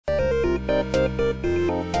A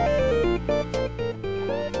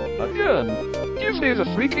gun? Give me the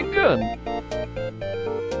freaking gun!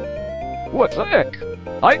 What the heck?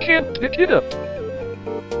 I can't pick it up!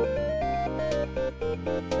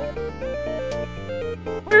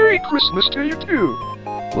 Merry Christmas to you too!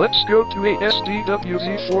 Let's go to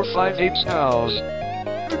ASDWZ458's house,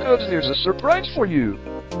 because there's a surprise for you!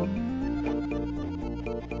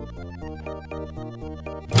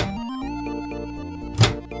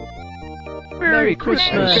 Merry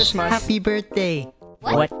Christmas! Happy birthday!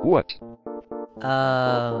 What?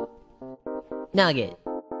 Nugget.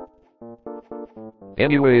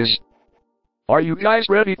 Anyways, are you guys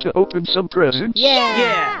ready to open some presents?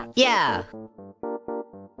 Yeah!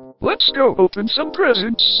 Let's go open some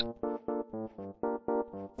presents!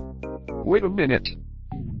 Wait a minute.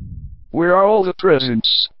 Where are all the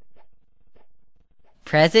presents?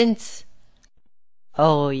 Presents?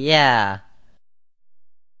 Oh, yeah.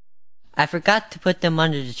 I forgot to put them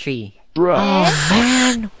under the tree. Bruh. Oh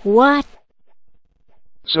man, what?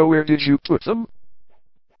 So where did you put them?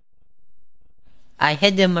 I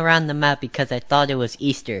hid them around the map because I thought it was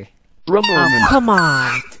Easter. Ramon. Oh, come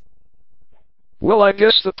on. Well, I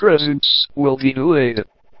guess the presents will be delayed.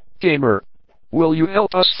 Gamer, will you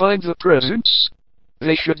help us find the presents?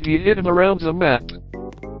 They should be hidden around the map.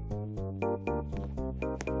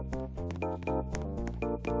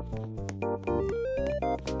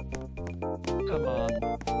 Come on.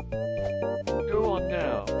 Go on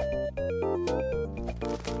now.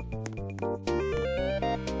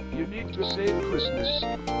 You need to save Christmas.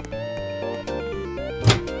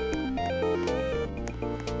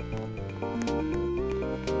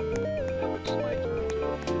 It's my turn to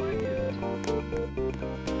open my gift.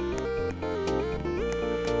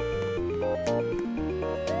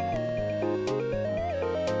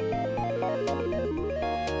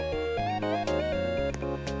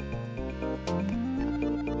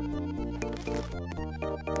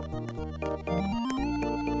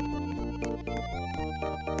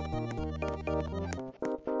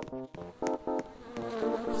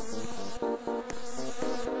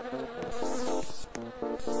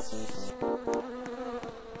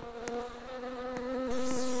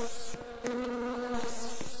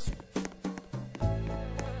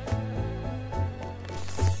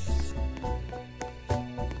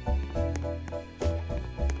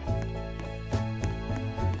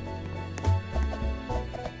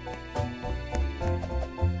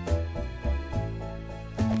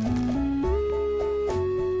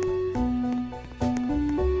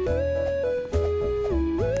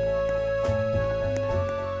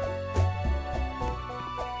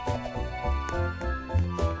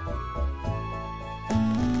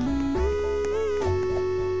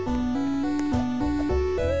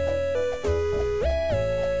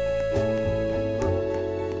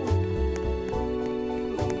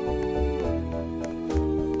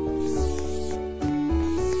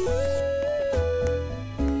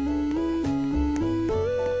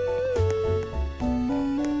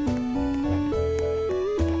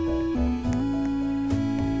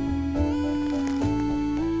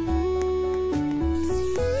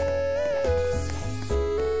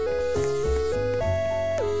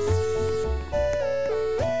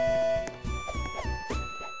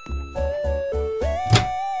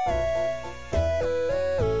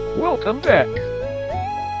 Welcome back.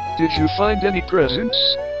 Did you find any presents?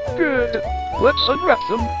 Good. Let's unwrap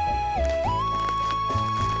them.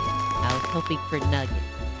 I was hoping for Nugget.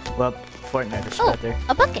 Well, Fortnite is Oh, better.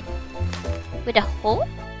 a bucket. With a hole?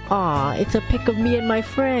 Aw, it's a pic of me and my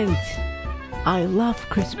friends. I love Now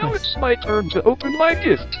Christmas. it's my turn to open my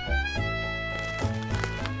gift.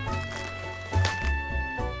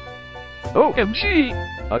 OMG!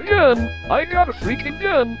 A gun! I got a freaking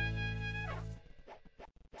gun!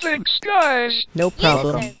 Thanks, guys! No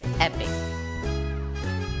problem. Yes, sir. Epic.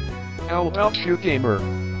 How about you, gamer?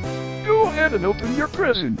 Go ahead and open your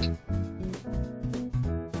present.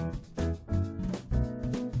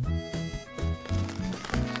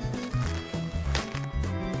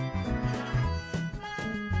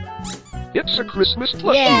 It's a Christmas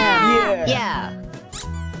plushie. Yeah!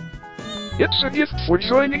 It's a gift for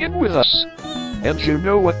joining in with us. And you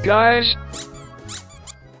know what, guys?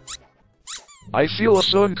 I feel a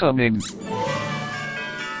song coming.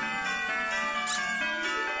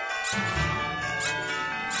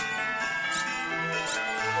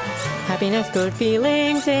 Happiness, good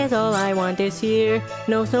feelings is all I want this year.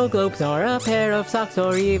 No snow globes or a pair of socks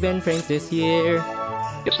or even frames this year.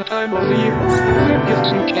 It's the time of the year when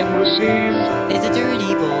gifts you can receive. It's a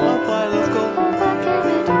dirty bowl. Let's go.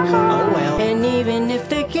 Oh well. And even if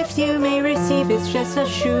the gifts you may receive is it's just a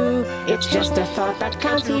shoe. It's just a thought that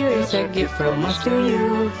counts. Here is a gift from us to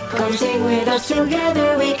you. Come sing with us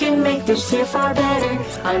together, we can make this year far better.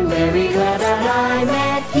 I'm very glad that I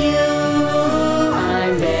met you.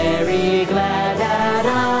 I'm very